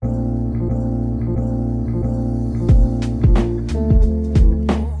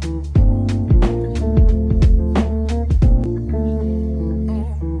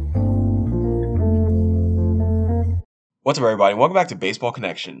What's up, everybody? Welcome back to Baseball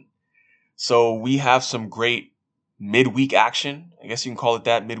Connection. So we have some great midweek action. I guess you can call it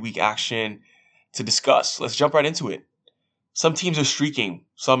that, midweek action to discuss. Let's jump right into it. Some teams are streaking,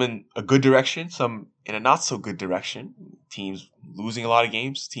 some in a good direction, some in a not so good direction. Teams losing a lot of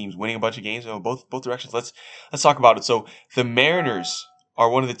games, teams winning a bunch of games. Both directions. Let's talk about it. So the Mariners are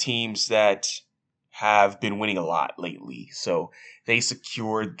one of the teams that have been winning a lot lately. So they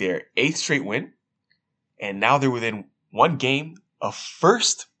secured their 8th straight win, and now they're within one game of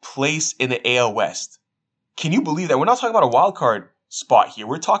first place in the AL West. Can you believe that? We're not talking about a wild card spot here.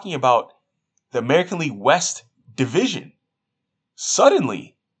 We're talking about the American League West division.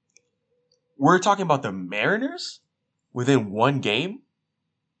 Suddenly, we're talking about the Mariners within one game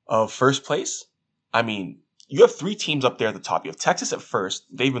of first place. I mean, you have 3 teams up there at the top. You have Texas at first.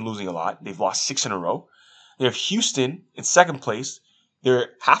 They've been losing a lot. They've lost 6 in a row. They have Houston in second place.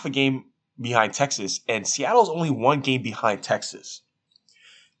 They're half a game behind Texas, and Seattle's only 1 game behind Texas.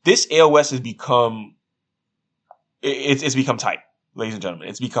 This AL West has become it's become tight, ladies and gentlemen.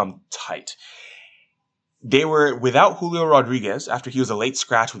 It's become tight. They were without Julio Rodriguez after he was a late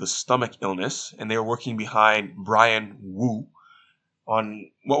scratch with a stomach illness, and they were working behind Brian Wu on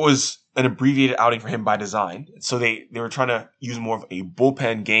what was an abbreviated outing for him by design. So they were trying to use more of a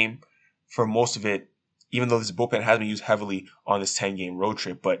bullpen game for most of it, even though this bullpen has been used heavily on this 10-game road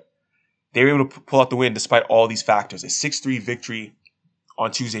trip. But they were able to pull out the win despite all these factors. A 6-3 victory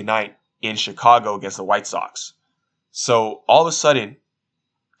on Tuesday night in Chicago against the White Sox. So all of a sudden,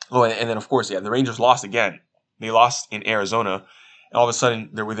 and then of course, the Rangers lost again. They lost in Arizona, and all of a sudden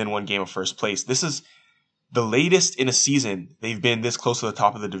they're within 1 game of first place. This is the latest in a season they've been this close to the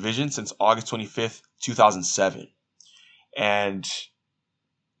top of the division since August 25th, 2007. And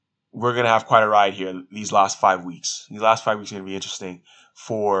we're going to have quite a ride here these last 5 weeks. These last 5 weeks are going to be interesting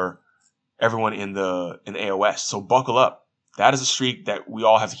for everyone in the AL West. So buckle up. That is a streak that we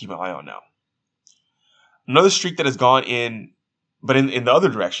all have to keep an eye on now. Another streak that has gone in, but in the other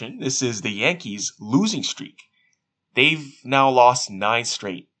direction, this is the Yankees losing streak. They've now lost 9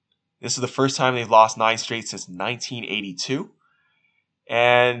 straight. This is the first time they've lost 9 straight since 1982.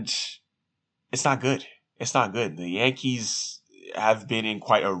 And it's not good. It's not good. The Yankees have been in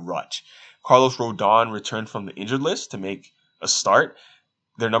quite a rut. Carlos Rodon returned from the injured list to make a start.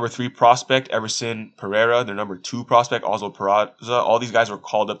 Their number 3 prospect, Everson Pereira, their number 2 prospect, Oswald Peraza, all these guys were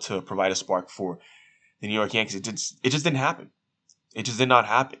called up to provide a spark for the New York Yankees. It just didn't happen. It just did not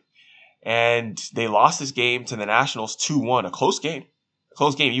happen. And they lost this game to the Nationals 2-1, a close game. A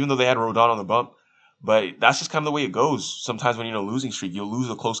close game, even though they had Rodon on the bump. But that's just kind of the way it goes. Sometimes when you're in a losing streak, you'll lose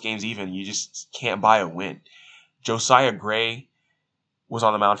the close games even. You just can't buy a win. Josiah Gray was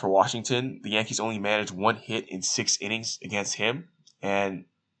on the mound for Washington. The Yankees only managed 1 hit in 6 innings against him. And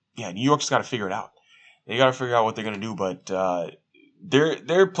yeah, New York's got to figure it out. They got to figure out what they're going to do, but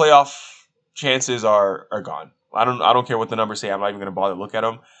their playoff chances are gone. I don't care what the numbers say. I'm not even going to bother to look at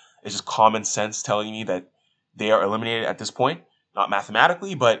them. It's just common sense telling me that they are eliminated at this point. Not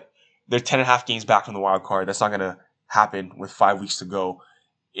mathematically, but they're 10.5 games back from the wild card. That's not going to happen with 5 weeks to go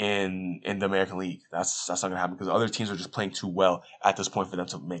in the American League. That's not going to happen because other teams are just playing too well at this point for them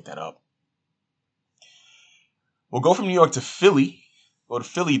to make that up. We'll go from New York to Philly. Go to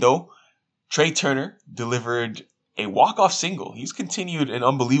Philly, though. Trea Turner delivered a walk-off single. He's continued an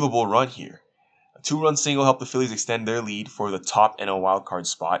unbelievable run here. A 2-run single helped the Phillies extend their lead for the top NL wildcard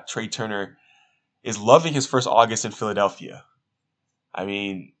spot. Trea Turner is loving his first August in Philadelphia. I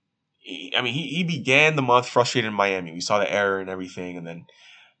mean, he began the month frustrated in Miami. We saw the error and everything, and then,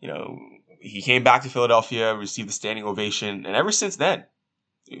 he came back to Philadelphia, received the standing ovation, and ever since then,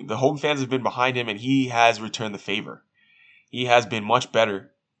 the home fans have been behind him, and he has returned the favor. He has been much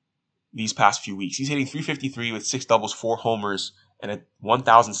better these past few weeks. He's hitting .353 with 6 doubles, 4 homers, and a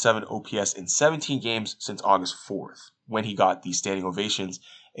 1,007 OPS in 17 games since August 4th, when he got these standing ovations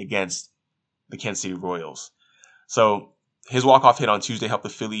against the Kansas City Royals. So his walk-off hit on Tuesday helped the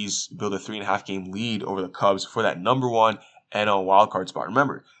Phillies build a 3.5-game lead over the Cubs for that number 1 NL wildcard spot.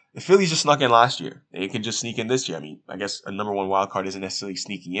 Remember, the Phillies just snuck in last year. They can just sneak in this year. I mean, I guess a number 1 wildcard isn't necessarily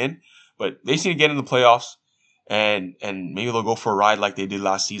sneaking in, but they just need to get in the playoffs. And maybe they'll go for a ride like they did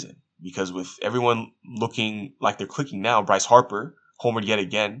last season. Because with everyone looking like they're clicking now, Bryce Harper homered yet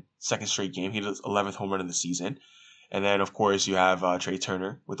again, 2nd straight game. He did his 11th home run of the season. And then, of course, you have Trea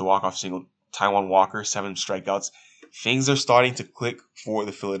Turner with the walk-off single. Taijuan Walker, 7 strikeouts. Things are starting to click for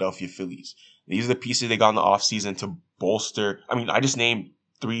the Philadelphia Phillies. These are the pieces they got in the offseason to bolster. I mean, I just named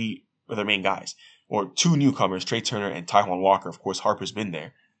 3 of their main guys. Or 2 newcomers, Trea Turner and Taijuan Walker. Of course, Harper's been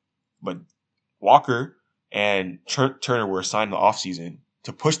there. But Walker and Turner were assigned in the offseason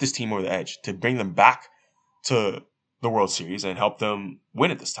to push this team over the edge, to bring them back to the World Series and help them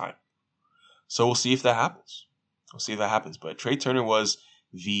win it this time. So we'll see if that happens. But Trea Turner was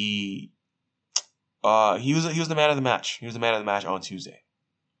the he was the man of the match. He was the man of the match on Tuesday.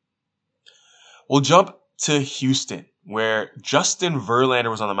 We'll jump to Houston, where Justin Verlander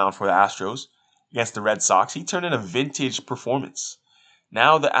was on the mound for the Astros against the Red Sox. He turned in a vintage performance.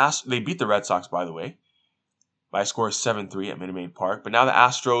 Now they beat the Red Sox, by the way, by a score of 7-3 at Minute Maid Park. But now the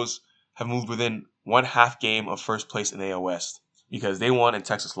Astros have moved within 1/2 game of first place in the AL West because they won and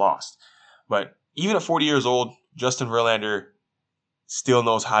Texas lost. But even at 40 years old, Justin Verlander still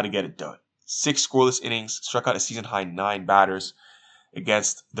knows how to get it done. 6 scoreless innings, struck out a season-high 9 batters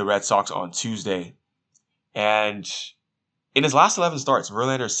against the Red Sox on Tuesday. And in his last 11 starts,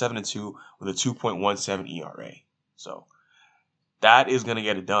 Verlander is 7-2 with a 2.17 ERA. So that is going to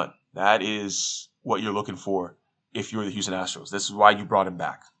get it done. That is what you're looking for if you're the Houston Astros. This is why you brought him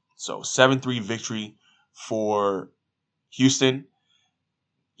back. So 7-3 victory for Houston.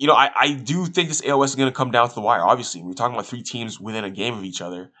 You know, I do think this AL West is going to come down to the wire. Obviously, we're talking about 3 teams within a game of each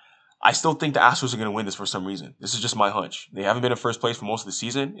other. I still think the Astros are going to win this for some reason. This is just my hunch. They haven't been in first place for most of the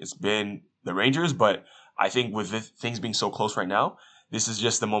season. It's been the Rangers, but I think with things being so close right now, this is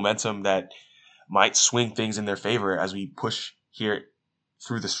just the momentum that might swing things in their favor as we push here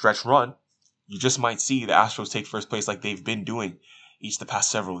through the stretch run. You just might see the Astros take first place like they've been doing each the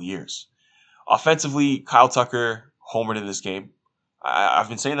past several years. Offensively, Kyle Tucker homered in this game. I've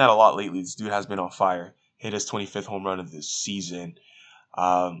been saying that a lot lately. This dude has been on fire. Hit his 25th home run of this season.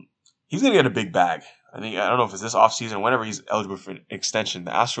 He's going to get a big bag. I don't know if it's this offseason or whenever he's eligible for an extension.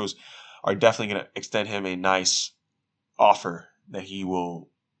 The Astros are definitely going to extend him a nice offer that he will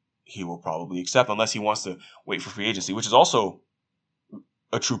probably accept unless he wants to wait for free agency, which is also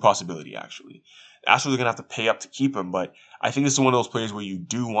a true possibility, actually. The Astros are going to have to pay up to keep him, but I think this is one of those players where you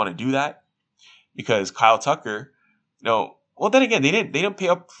do want to do that because Kyle Tucker, well, then again, they didn't pay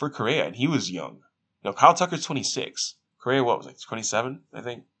up for Correa, and he was young. Kyle Tucker's 26. Correa, what was it, 27? I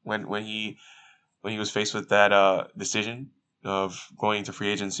think when he was faced with that decision of going into free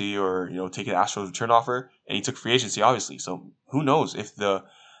agency or taking the Astros return offer, and he took free agency, obviously. So who knows if the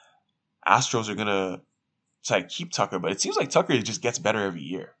Astros are gonna try to keep Tucker? But it seems like Tucker just gets better every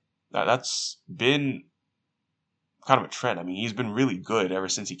year. That's been kind of a trend. I mean, he's been really good ever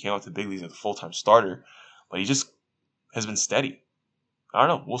since he came out to the big leagues as a full-time starter, but he just has been steady. I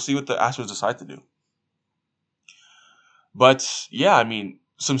don't know. We'll see what the Astros decide to do. But yeah, I mean,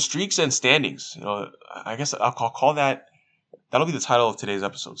 some streaks and standings. I guess I'll call that. That'll be the title of today's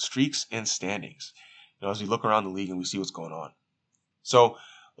episode: Streaks and Standings. As we look around the league and we see what's going on. So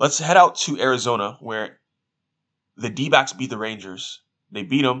let's head out to Arizona, where the D-backs beat the Rangers. They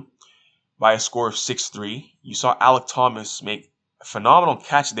beat them by a score of 6-3. You saw Alek Thomas make a phenomenal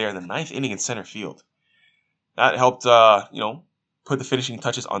catch there in the 9th inning in center field. That helped, put the finishing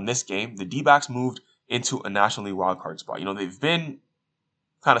touches on this game. The D-backs moved into a National League wildcard spot. They've been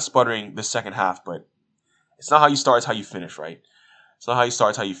kind of sputtering this second half, but it's not how you start, it's how you finish, right? It's not how you start,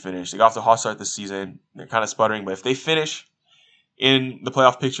 it's how you finish. They got off to a hot start this season. They're kind of sputtering, but if they finish in the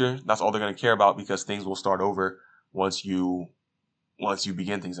playoff picture, that's all they're going to care about because things will start over once you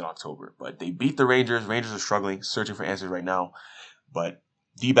begin things in October. But they beat the Rangers. Rangers are struggling, searching for answers right now. But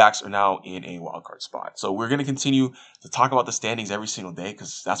D-backs are now in a wildcard spot. So we're going to continue to talk about the standings every single day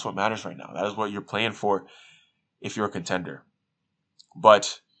because that's what matters right now. That is what you're playing for if you're a contender.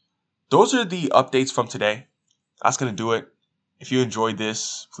 But those are the updates from today. That's going to do it. If you enjoyed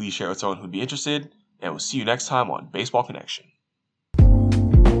this, please share it with someone who'd be interested. And we'll see you next time on Baseball Connection.